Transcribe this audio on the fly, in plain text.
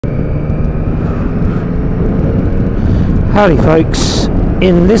Howdy folks,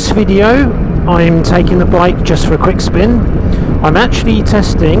 in this video I'm taking the bike just for a quick spin. I'm actually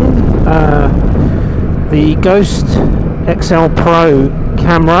testing the Ghost XL Pro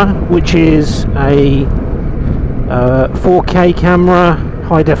camera, which is a 4K camera,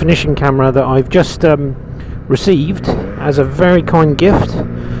 high definition camera that I've just received as a very kind gift.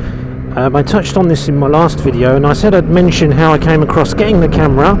 I touched on this in my last video and I said I'd mention how I came across getting the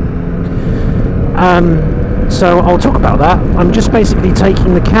camera. So I'll talk about that. I'm just basically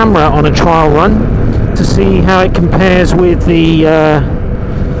taking the camera on a trial run to see how it compares with the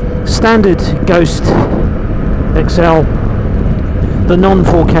standard Ghost XL, the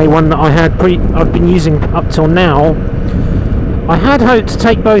non-4K one that I've been using up till now. I had hoped to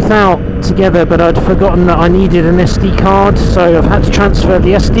take both out together, but I'd forgotten that I needed an SD card, so I've had to transfer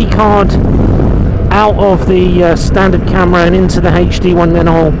the SD card out of the standard camera and into the HD one. Then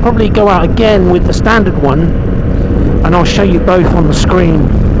I'll probably go out again with the standard one and I'll show you both on the screen.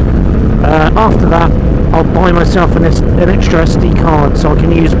 After that I'll buy myself an extra SD card so I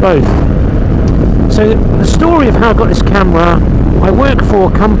can use both. So the story of how I got this camera: I work for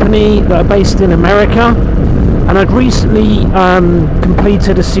a company that are based in America, and I'd recently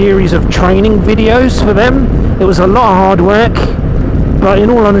completed a series of training videos for them. It was a lot of hard work, but in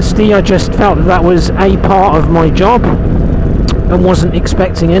all honesty I just felt that was a part of my job and wasn't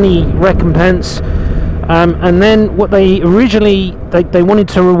expecting any recompense. And then what they originally they wanted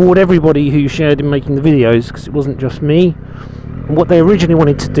to reward everybody who shared in making the videos, because it wasn't just me. And what they originally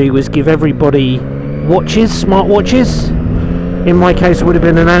wanted to do was give everybody watches, smart watches. In my case it would have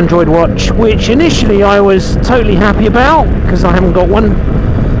been an Android watch, which initially I was totally happy about because I haven't got one.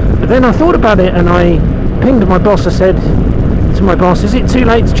 But then I thought about it and I pinged my boss. I said to my boss, is it too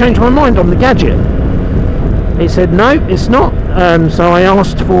late to change my mind on the gadget? He said no, it's not. So I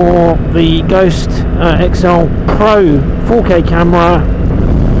asked for the Ghost XL Pro 4K camera,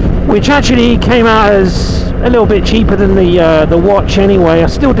 which actually came out as a little bit cheaper than the watch anyway. I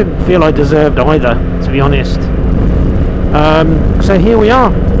still didn't feel I deserved either, to be honest. So here we are.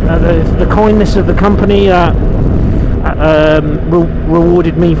 The kindness of the company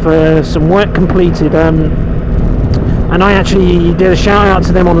rewarded me for some work completed. And I actually did a shout out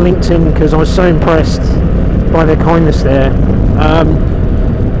to them on LinkedIn because I was so impressed by their kindness there.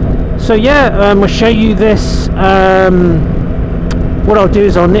 So yeah, I'll show you this. What I'll do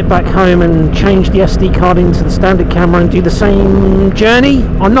is I'll nip back home and change the SD card into the standard camera and do the same journey.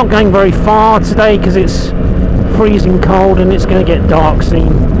 I'm not going very far today because it's freezing cold and it's going to get dark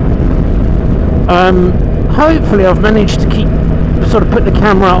soon. Hopefully I've managed to sort of put the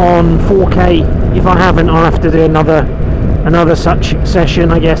camera on 4K. If I haven't, I'll have to do another such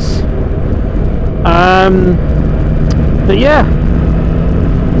session, I guess. But yeah,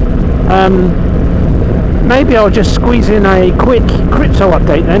 maybe I'll just squeeze in a quick crypto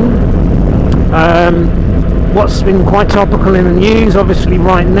update then. What's been quite topical in the news, obviously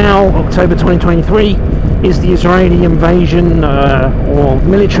right now, October 2023, is the Israeli invasion or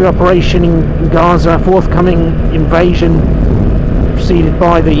military operation in Gaza, forthcoming invasion preceded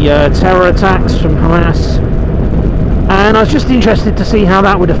by the terror attacks from Hamas. And I was just interested to see how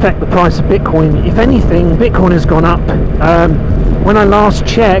that would affect the price of Bitcoin. If anything, Bitcoin has gone up. When I last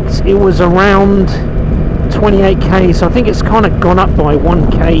checked, it was around 28k, so I think it's kind of gone up by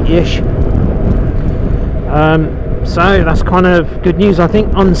 1k-ish. So that's kind of good news. I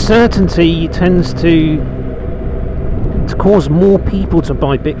think uncertainty tends to cause more people to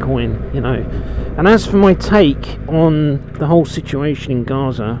buy Bitcoin, you know. And as for my take on the whole situation in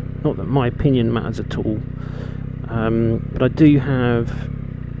Gaza, not that my opinion matters at all, but I do have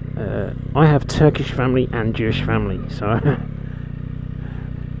I have Turkish family and Jewish family, so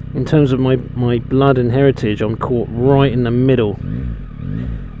in terms of my blood and heritage, I'm caught right in the middle.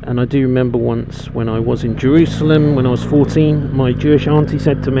 And I do remember once when I was in Jerusalem when I was 14, my Jewish auntie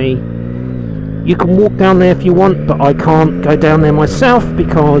said to me, you can walk down there if you want, but I can't go down there myself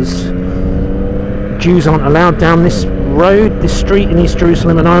because Jews aren't allowed down this road, this street in East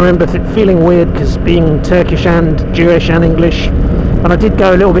Jerusalem. And I remember feeling weird because being Turkish and Jewish and English, and I did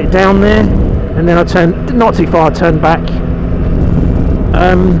go a little bit down there and then I turned, not too far, I turned back.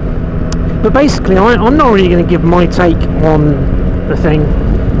 But basically I'm not really going to give my take on the thing,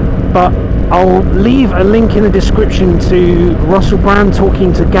 but I'll leave a link in the description to Russell Brand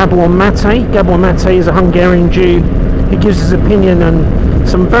talking to Gabor Mate. Gabor Mate is a Hungarian Jew who gives his opinion and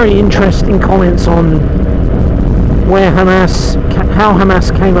some very interesting comments on how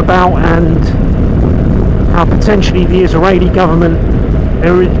Hamas came about and how potentially the Israeli government,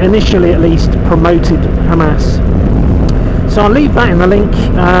 initially at least, promoted Hamas. So I'll leave that in the link.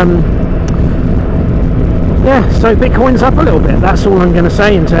 yeah, so Bitcoin's up a little bit. That's all I'm going to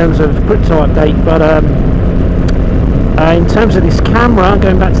say in terms of crypto update. But in terms of this camera,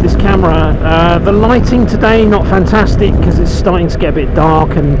 going back to this camera, the lighting today not fantastic because it's starting to get a bit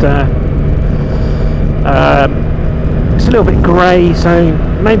dark, and it's a little bit grey. So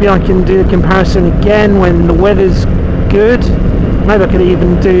maybe I can do a comparison again when the weather's good. Maybe I could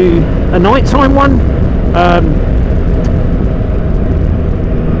even do a nighttime one.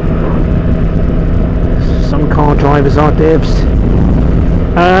 Some car drivers are divs.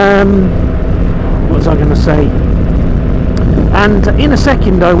 What was I going to say? And in a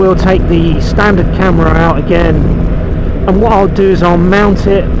second I will take the standard camera out again, and what I'll do is I'll mount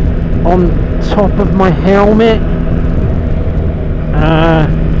it on top of my helmet,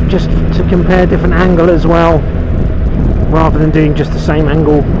 just to compare different angle as well, rather than doing just the same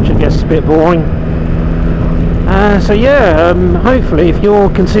angle, which I guess is a bit boring. So yeah, hopefully if you're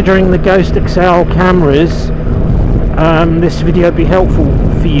considering the Ghost XL cameras, this video would be helpful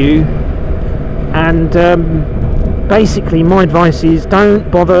for you. And basically my advice is don't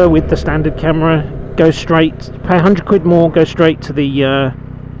bother with the standard camera, go straight, pay 100 quid more, go straight to the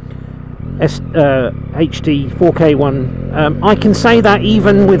HD 4K one. I can say that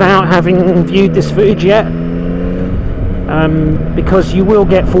even without having viewed this footage yet, because you will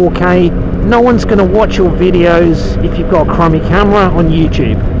get 4K. No one's going to watch your videos if you've got a crummy camera on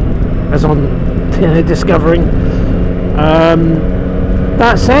YouTube, as I'm discovering.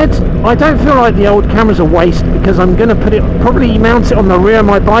 That said, I don't feel like the old camera's a waste, because I'm going to probably mount it on the rear of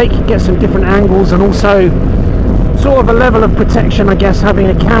my bike, get some different angles, and also sort of a level of protection, I guess, having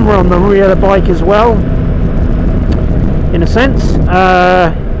a camera on the rear of the bike as well, in a sense.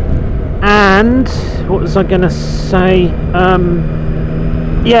 And what was I going to say?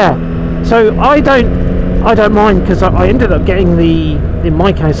 Yeah, so I don't mind, because I ended up getting in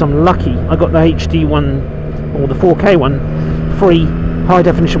my case I'm lucky, I got the HD one, or the 4K one, free, high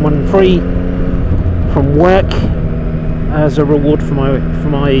definition one free from work, as a reward for a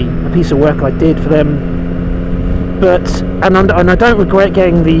piece of work I did for them. But and I don't regret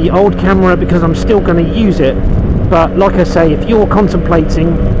getting the old camera, because I'm still going to use it. But like I say, if you're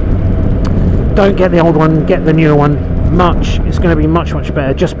contemplating, don't get the old one, get the newer one. It's going to be much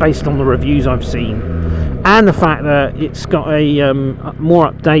better, just based on the reviews I've seen, and the fact that it's got a more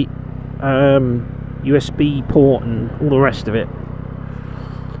update USB port and all the rest of it.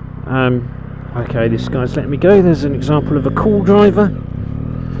 Okay, this guy's letting me go. There's an example of a cool driver.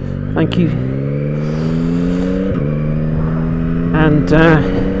 Thank you. And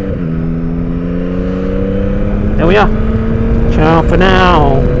there we are. Ciao for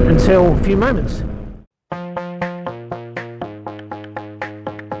now, until a few moments.